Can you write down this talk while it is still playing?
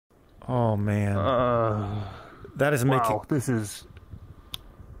Oh man, that is making Wow, this is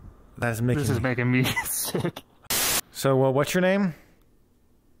me. making me sick. So, what's your name?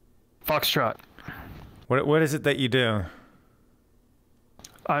 Foxtrot. What is it that you do?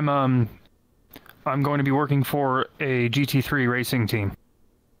 I'm going to be working for a GT3 racing team.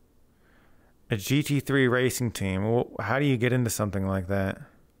 A GT3 racing team. Well, how do you get into something like that?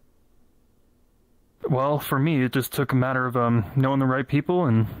 Well, for me, it just took a matter of knowing the right people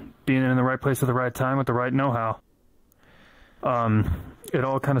and being in the right place at the right time with the right know-how. It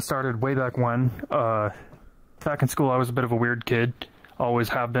all kind of started way back when. Back in school, I was a bit of a weird kid. Always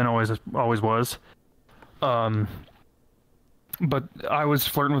have been, always was. But I was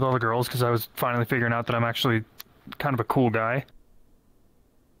flirting with all the girls because I was finally figuring out that I'm actually kind of a cool guy.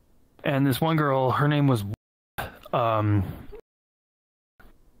 And this one girl, her name was...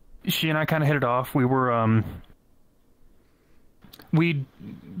 she and I kind of hit it off. We'd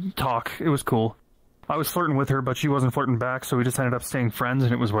talk. It was cool. I was flirting with her, but she wasn't flirting back, so we just ended up staying friends,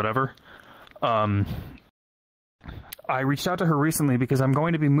 and it was whatever. I reached out to her recently because I'm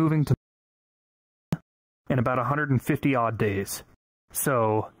going to be moving to in about 150 odd days.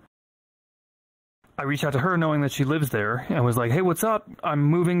 So I reached out to her knowing that she lives there and was like, hey, what's up? I'm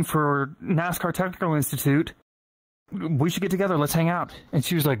moving for Nascar Technical Institute. We should get together. Let's hang out. And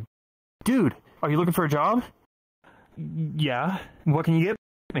she was like, dude, are you looking for a job? Yeah. What can you get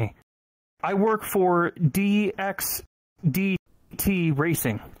me? I work for DXDT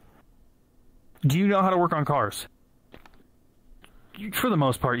Racing. Do you know how to work on cars? For the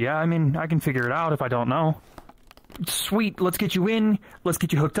most part, yeah. I mean, I can figure it out if I don't know. Sweet, let's get you in. Let's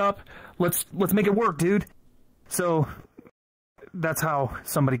get you hooked up. Let's make it work, dude. So that's how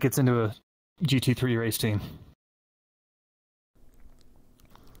somebody gets into a GT3 race team.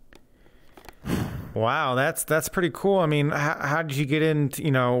 Wow, that's pretty cool. I mean, how did you get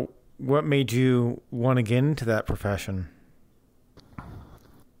into, what made you want to get into that profession?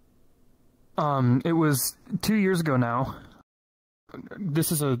 It was 2 years ago now.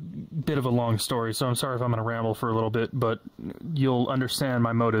 This is a bit of a long story, so I'm sorry if I'm going to ramble for a little bit, but you'll understand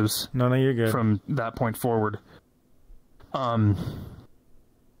my motives. No, you're good. From that point forward.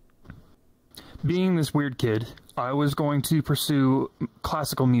 Being this weird kid, I was going to pursue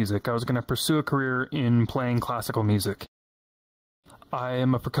classical music. I was going to pursue a career in playing classical music. I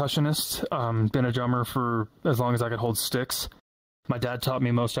am a percussionist, been a drummer for as long as I could hold sticks. My dad taught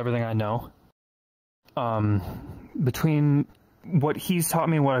me most everything I know. Between what he's taught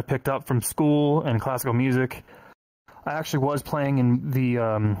me, what I picked up from school and classical music, I actually was playing in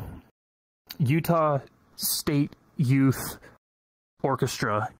the Utah State Youth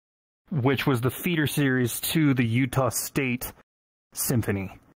Orchestra, which was the feeder series to the Utah State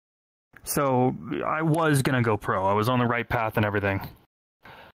Symphony. So I was going to go pro. I was on the right path and everything.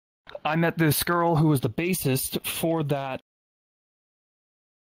 I met this girl who was the bassist for that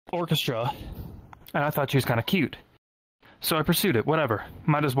orchestra, and I thought she was kind of cute. So I pursued it, whatever,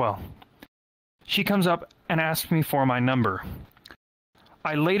 might as well. She comes up and asks me for my number.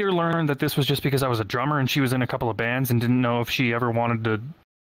 I later learned that this was just because I was a drummer and she was in a couple of bands and didn't know if she ever wanted to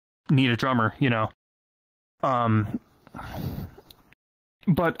need a drummer,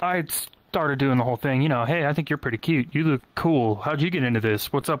 But I started doing the whole thing, hey, I think you're pretty cute. You look cool. How'd you get into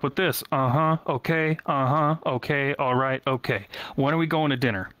this? What's up with this? Okay, okay, all right, okay. When are we going to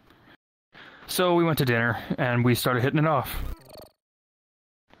dinner? So we went to dinner, and we started hitting it off.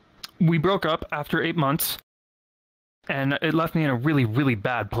 We broke up after 8 months, and it left me in a really, really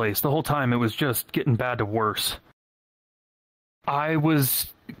bad place. The whole time, it was just getting bad to worse. I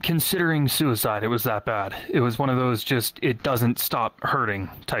was considering suicide. It was that bad. It was one of those just, it doesn't stop hurting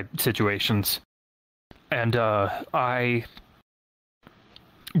type situations. And I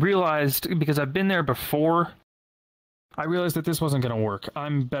realized, because I've been there before, I realized that this wasn't going to work.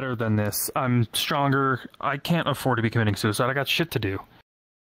 I'm better than this. I'm stronger. I can't afford to be committing suicide. I got shit to do.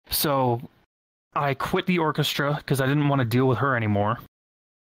 So I quit the orchestra because I didn't want to deal with her anymore.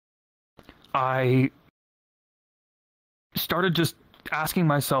 I started just asking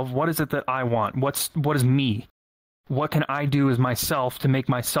myself, what is it that I want? What is me? What can I do as myself to make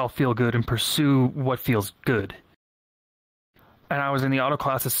myself feel good and pursue what feels good? And I was in the auto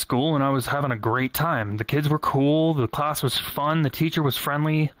class at school, and I was having a great time. The kids were cool. The class was fun. The teacher was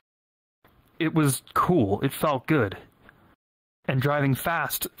friendly. It was cool. It felt good. And driving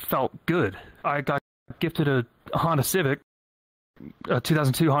fast felt good. I got gifted a Honda Civic, a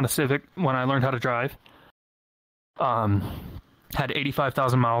 2002 Honda Civic, when I learned how to drive. Had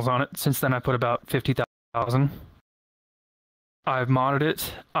 85,000 miles on it. Since then, I put about 50,000. I've modded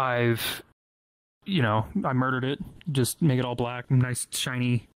it. I murdered it. Just make it all black, nice,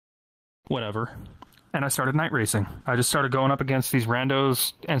 shiny, whatever. And I started night racing. I just started going up against these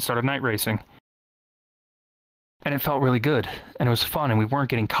randos and started night racing. And it felt really good, and it was fun, and we weren't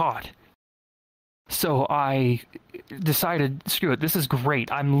getting caught. So I decided, screw it, this is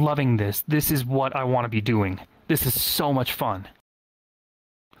great. I'm loving this. This is what I want to be doing. This is so much fun.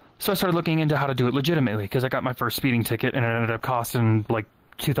 So I started looking into how to do it legitimately, because I got my first speeding ticket, and it ended up costing like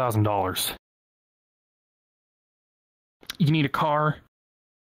 $2,000. You need a car.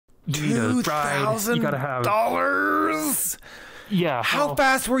 You need a ride. You gotta have $2,000. Yeah. How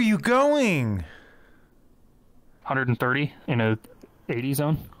fast were you going? 130 in a 80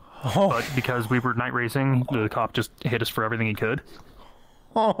 zone. Oh. But because we were night racing, the cop just hit us for everything he could.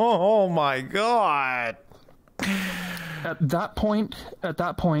 Oh my god. At that point,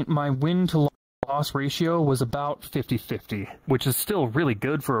 my win to loss ratio was about 50-50, which is still really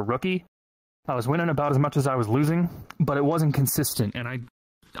good for a rookie. I was winning about as much as I was losing, but it wasn't consistent, and I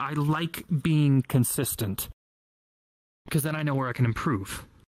like being consistent, because then I know where I can improve.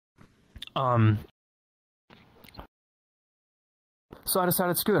 So I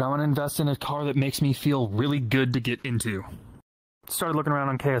decided, screw it, I want to invest in a car that makes me feel really good to get into. Started looking around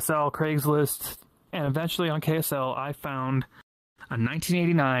on KSL, Craigslist, and eventually on KSL I found a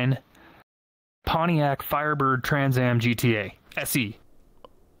 1989 Pontiac Firebird Trans Am GTA SE.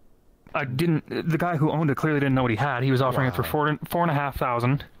 The guy who owned it clearly didn't know what he had. He was offering it for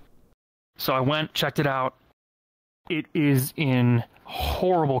 $4,500. So I went, checked it out. It is in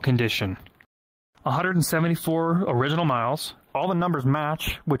horrible condition. 174 original miles. All the numbers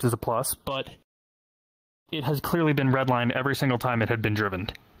match, which is a plus, but it has clearly been redlined every single time it had been driven.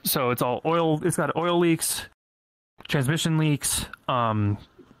 So it's all oil. It's got oil leaks, transmission leaks. The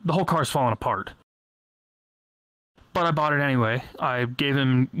whole car's falling apart. But I bought it anyway. I gave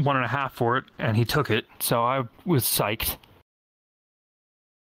him 1.5 for it, and he took it. So I was psyched.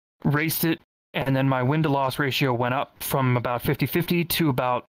 Raced it, and then my win-to-loss ratio went up from about 50-50 to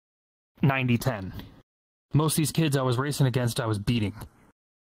about 90-10. Most of these kids I was racing against, I was beating.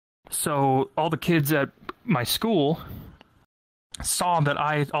 So all the kids at my school saw that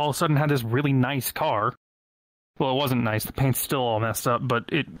I all of a sudden had this really nice car. Well, it wasn't nice. The paint's still all messed up, but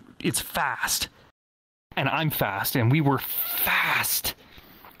it's fast. And I'm fast, and we were fast.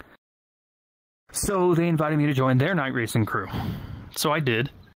 So they invited me to join their night racing crew. So I did.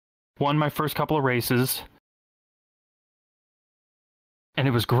 Won my first couple of races. And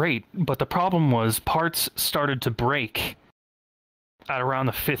it was great, but the problem was parts started to break at around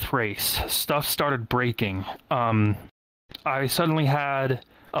the 5th race. Stuff started breaking. I suddenly had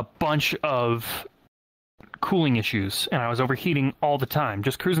a bunch of cooling issues, and I was overheating all the time.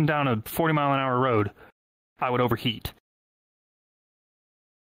 Just cruising down a 40-mile-an-hour road, I would overheat.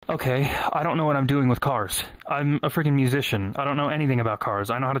 Okay, I don't know what I'm doing with cars. I'm a freaking musician. I don't know anything about cars.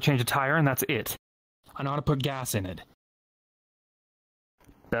 I know how to change a tire, and that's it. I know how to put gas in it.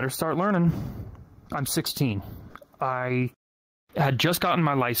 Better start learning. I'm 16. I had just gotten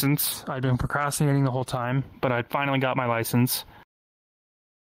my license. I'd been procrastinating the whole time, but I finally got my license.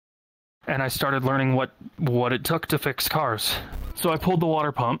 And I started learning what it took to fix cars. So I pulled the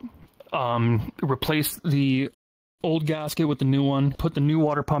water pump, replaced the old gasket with the new one, put the new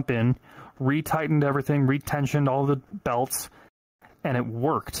water pump in, retightened everything, retensioned all the belts, and it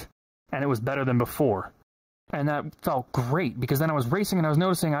worked. And it was better than before. And that felt great, because then I was racing and I was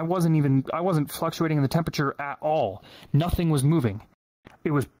noticing I wasn't fluctuating in the temperature at all. Nothing was moving.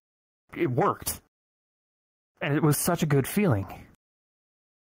 It worked. And it was such a good feeling.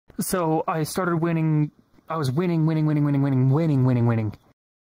 So I started winning. I was winning.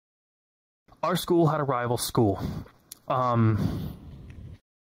 Our school had a rival school.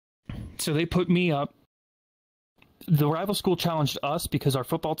 So they put me up. The rival school challenged us because our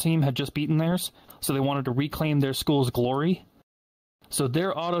football team had just beaten theirs, so they wanted to reclaim their school's glory. So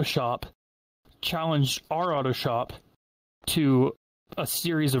their auto shop challenged our auto shop to a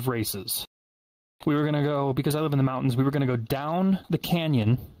series of races. We were going to go, because I live in the mountains, we were going to go down the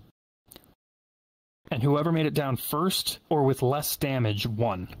canyon, and whoever made it down first or with less damage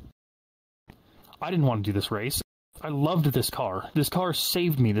won. I didn't want to do this race. I loved this car. This car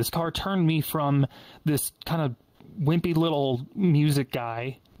saved me. This car turned me from this kind of wimpy little music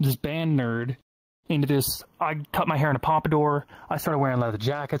guy, this band nerd, into this. I cut my hair in a pompadour. I started wearing leather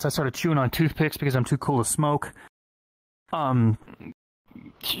jackets. I started chewing on toothpicks because I'm too cool to smoke. And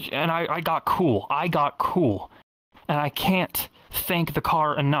I got cool. And I can't thank the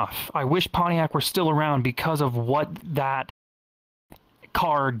car enough. I wish Pontiac were still around because of what that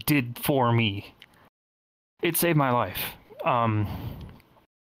car did for me. It saved my life. But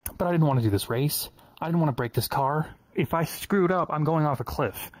I didn't want to do this race. I didn't want to break this car. If I screwed up, I'm going off a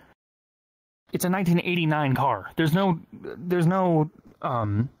cliff. It's a 1989 car. There's no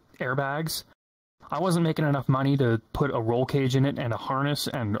airbags. I wasn't making enough money to put a roll cage in it and a harness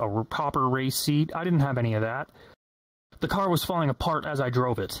and a proper race seat. I didn't have any of that. The car was falling apart as I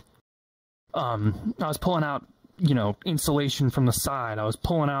drove it. I was pulling out, you know, insulation from the side. I was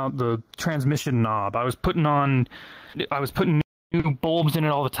pulling out the transmission knob. I was putting new bulbs in it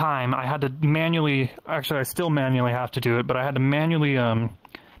all the time. I had to manually, actually I still manually have to do it, but I had to manually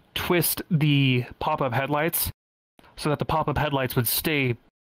twist the pop-up headlights so that the pop-up headlights would stay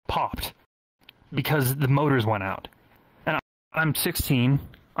popped because the motors went out. And I'm 16.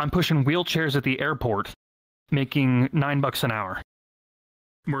 I'm pushing wheelchairs at the airport, making $9 an hour,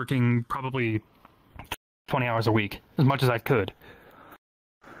 working probably 20 hours a week, as much as I could.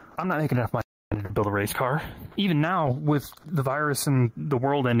 I'm not making enough money to build a race car. Even now, with the virus and the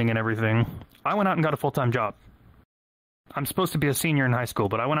world ending and everything, I went out and got a full-time job. I'm supposed to be a senior in high school,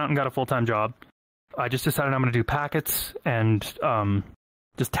 but I went out and got a full-time job. I just decided I'm going to do packets and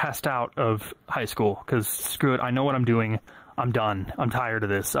just test out of high school, because screw it, I know what I'm doing. I'm done. I'm tired of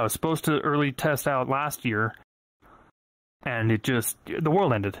this. I was supposed to early test out last year, and the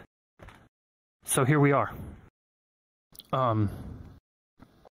world ended. So here we are. And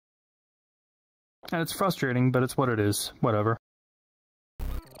it's frustrating, but it's what it is. Whatever.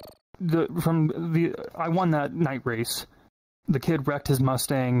 I won that night race. The kid wrecked his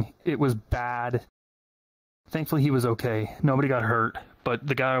Mustang. It was bad. Thankfully, he was okay. Nobody got hurt. But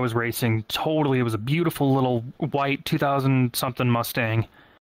the guy I was racing, totally, it was a beautiful little white 2000-something Mustang.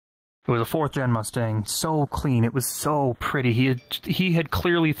 It was a 4th-gen Mustang. So clean. It was so pretty. He had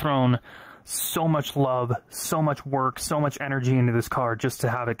clearly thrown so much love, so much work, so much energy into this car just to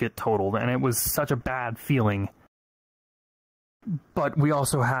have it get totaled. And it was such a bad feeling. But we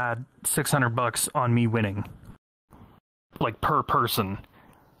also had $600 on me winning. Like, per person.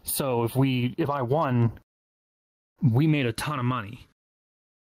 So if I won, we made a ton of money.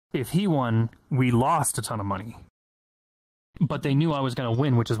 If he won, we lost a ton of money. But they knew I was going to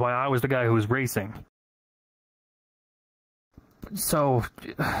win, which is why I was the guy who was racing. So,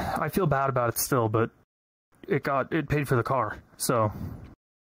 I feel bad about it still, but it paid for the car, so.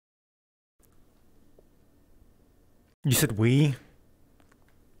 You said we?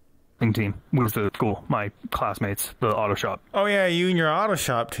 Team. We was the school, my classmates, the auto shop. Oh yeah, you and your auto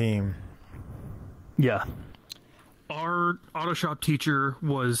shop team. Yeah. Our auto shop teacher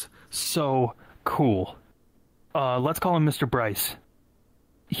was so cool. Let's call him Mr. Bryce.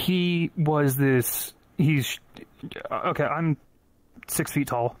 Okay, I'm 6 feet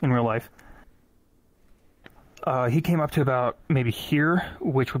tall in real life. He came up to about maybe here,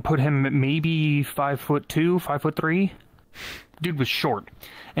 which would put him at maybe 5'2", 5'3". Dude was short,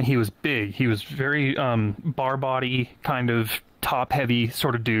 and he was big. He was very bar body, kind of top heavy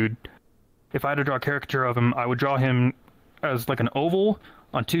sort of dude. If I had to draw a caricature of him, I would draw him as like an oval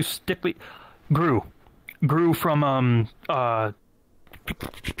on two stickly. Gru from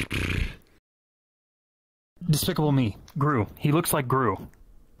Despicable Me. Gru. He looks like Gru.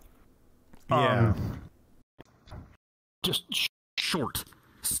 Yeah. Just short,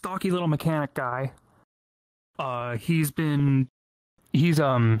 stocky little mechanic guy. He's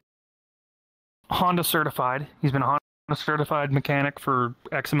Honda certified. He's been a Honda certified mechanic for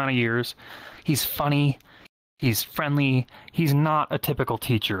X amount of years. He's funny. He's friendly. He's not a typical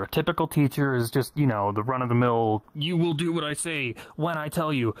teacher. A typical teacher is just, you know, the run-of-the-mill, you will do what I say when I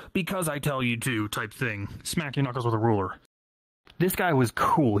tell you, because I tell you to type thing. Smack your knuckles with a ruler. This guy was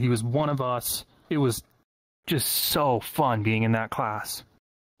cool. He was one of us. It was just so fun being in that class.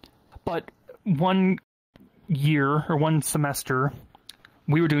 But one year, or one semester,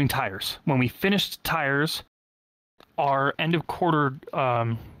 we were doing tires. When we finished tires, our end of quarter,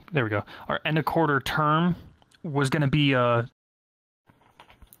 our end of quarter term was going to be a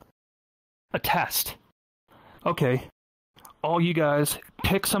test. Okay, all you guys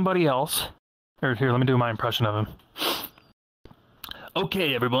pick somebody else. Or here, let me do my impression of him.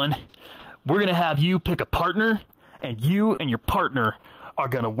 Okay, everyone, we're going to have you pick a partner, and you and your partner are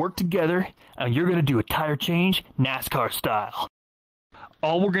going to work together, and you're going to do a tire change NASCAR style.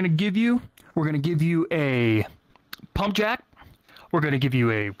 All we're going to give you a pump jack, we're going to give you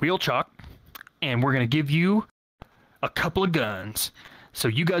a wheel chock, and we're going to give you a couple of guns. So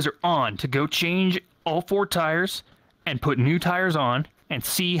you guys are on to go change all 4 tires and put new tires on and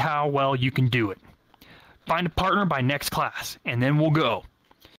see how well you can do it. Find a partner by next class, and then we'll go.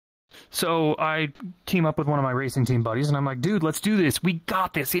 So I team up with one of my racing team buddies, and I'm like, dude, let's do this. We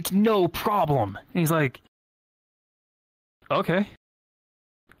got this. It's no problem. And he's like, okay.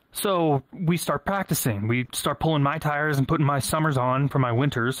 So we start practicing. We start pulling my tires and putting my summers on for my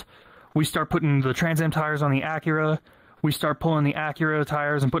winters. We start putting the Trans Am tires on the Acura. We start pulling the Acura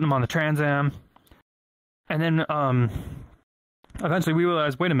tires and putting them on the Trans Am. And then eventually we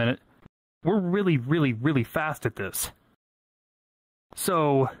realize, wait a minute, we're really, really, really fast at this.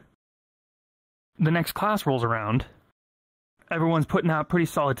 So the next class rolls around. Everyone's putting out pretty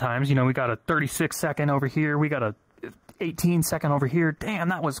solid times. You know, we got a 36-second over here. We got a 18-second over here. Damn,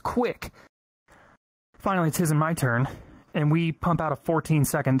 that was quick. Finally, it's his and my turn. And we pump out a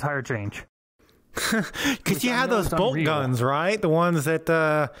 14-second tire change. Because you had those bolt guns, right? The ones that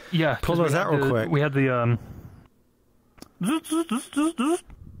pull those out real quick. We had the...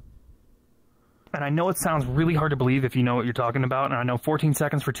 And I know it sounds really hard to believe if you know what you're talking about, and I know 14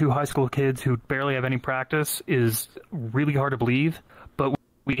 seconds for 2 high school kids who barely have any practice is really hard to believe, but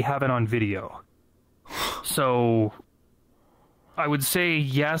we have it on video. So I would say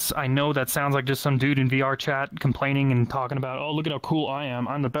yes, I know that sounds like just some dude in VR chat complaining and talking about, oh, look at how cool I am,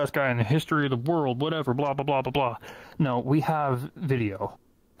 I'm the best guy in the history of the world, whatever, blah, blah, blah, blah, blah. No, we have video,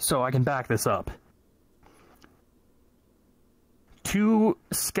 so I can back this up. 2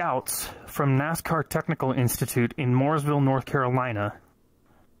 scouts from NASCAR Technical Institute in Mooresville, North Carolina,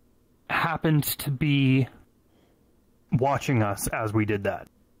 happened to be watching us as we did that.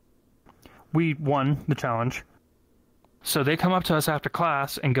 We won the challenge. So they come up to us after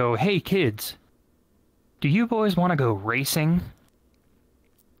class and go, hey kids, do you boys want to go racing?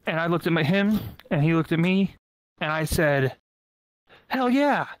 And I looked at him, and he looked at me, and I said, hell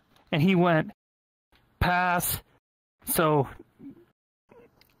yeah! And he went, pass. So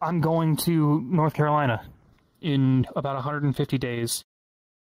I'm going to North Carolina in about 150 days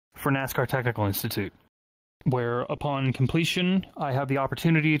for NASCAR Technical Institute, where upon completion, I have the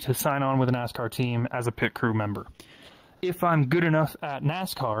opportunity to sign on with a NASCAR team as a pit crew member. If I'm good enough at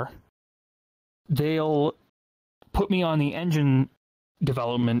NASCAR, they'll put me on the engine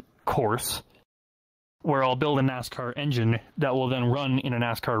development course, where I'll build a NASCAR engine that will then run in a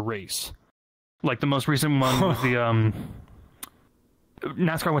NASCAR race. Like the most recent one was the...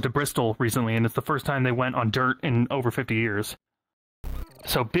 NASCAR went to Bristol recently, and it's the first time they went on dirt in over 50 years.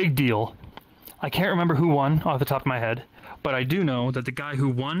 So, big deal. I can't remember who won off the top of my head, but I do know that the guy who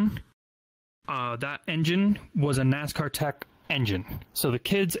won that engine was a NASCAR Tech engine. So the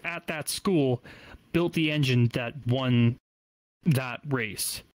kids at that school built the engine that won that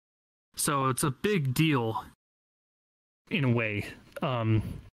race. So it's a big deal in a way.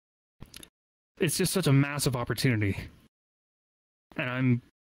 It's just such a massive opportunity. And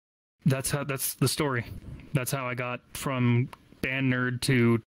that's the story. That's how I got from band nerd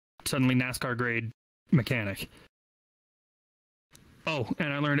to suddenly NASCAR grade mechanic. Oh,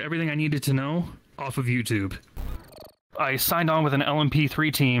 and I learned everything I needed to know off of YouTube. I signed on with an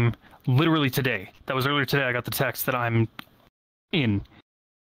LMP3 team literally today. That was earlier today. I got the text that I'm in.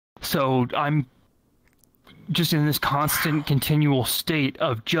 So I'm just in this constant, continual state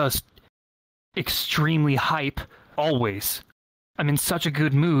of just extremely hype always. I'm in such a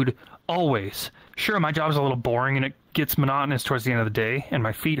good mood, always. Sure, my job's a little boring and it gets monotonous towards the end of the day, and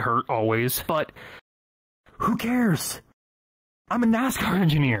my feet hurt always, but who cares? I'm a NASCAR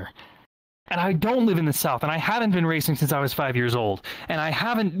engineer, and I don't live in the South, and I haven't been racing since I was 5 years old, and I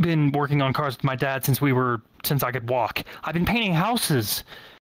haven't been working on cars with my dad since I could walk. I've been painting houses,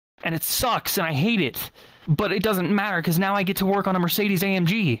 and it sucks, and I hate it, but it doesn't matter, because now I get to work on a Mercedes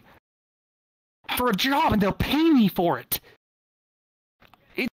AMG for a job, and they'll pay me for it.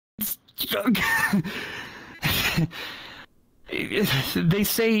 They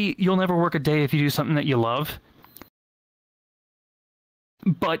say you'll never work a day if you do something that you love.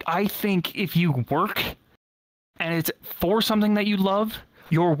 But I think if you work and it's for something that you love,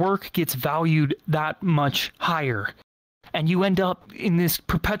 your work gets valued that much higher. And you end up in this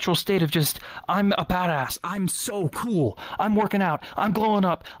perpetual state of just, I'm a badass. I'm so cool. I'm working out. I'm glowing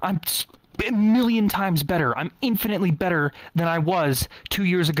up. I'm a million times better. I'm infinitely better than I was 2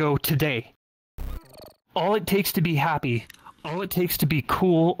 years ago today. All it takes to be happy, all it takes to be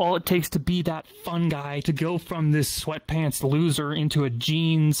cool, all it takes to be that fun guy, to go from this sweatpants loser into a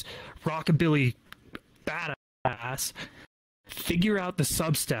jeans rockabilly badass, figure out the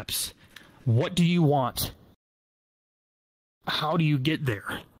sub-steps. What do you want? How do you get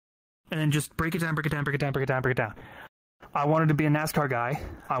there? And then just break it down, break it down, break it down, break it down, break it down. I wanted to be a NASCAR guy.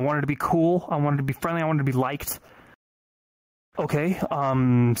 I wanted to be cool. I wanted to be friendly. I wanted to be liked. Okay,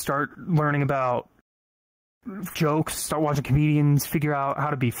 start learning about jokes, start watching comedians, figure out how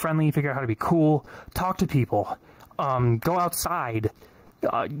to be friendly, figure out how to be cool, talk to people, go outside,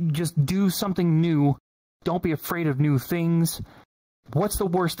 just do something new. Don't be afraid of new things. What's the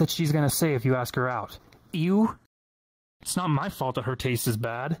worst that she's going to say if you ask her out? Ew? It's not my fault that her taste is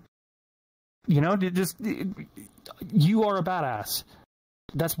bad. You know, you are a badass.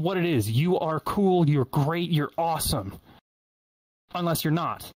 That's what it is. You are cool, you're great, you're awesome. Unless you're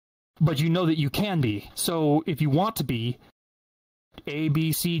not. But you know that you can be. So if you want to be A,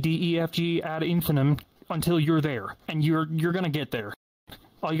 B, C, D, E, F, G ad infinitum until you're there. And you're going to get there.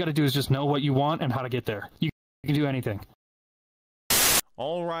 All you got to do is just know what you want and how to get there. You can do anything.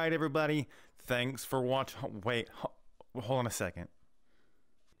 All right, everybody. Thanks for watching. Wait, hold on a second.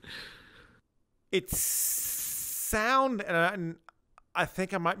 It's sound, and I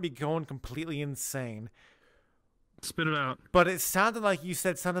think I might be going completely insane. Spit it out. But it sounded like you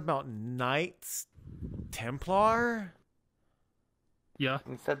said something about Knights Templar? Yeah.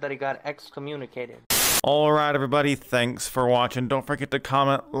 He said that he got excommunicated. All right, everybody. Thanks for watching. Don't forget to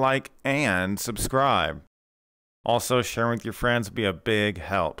comment, like, and subscribe. Also, sharing with your friends would be a big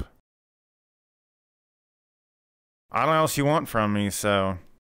help. I don't know what else you want from me, so...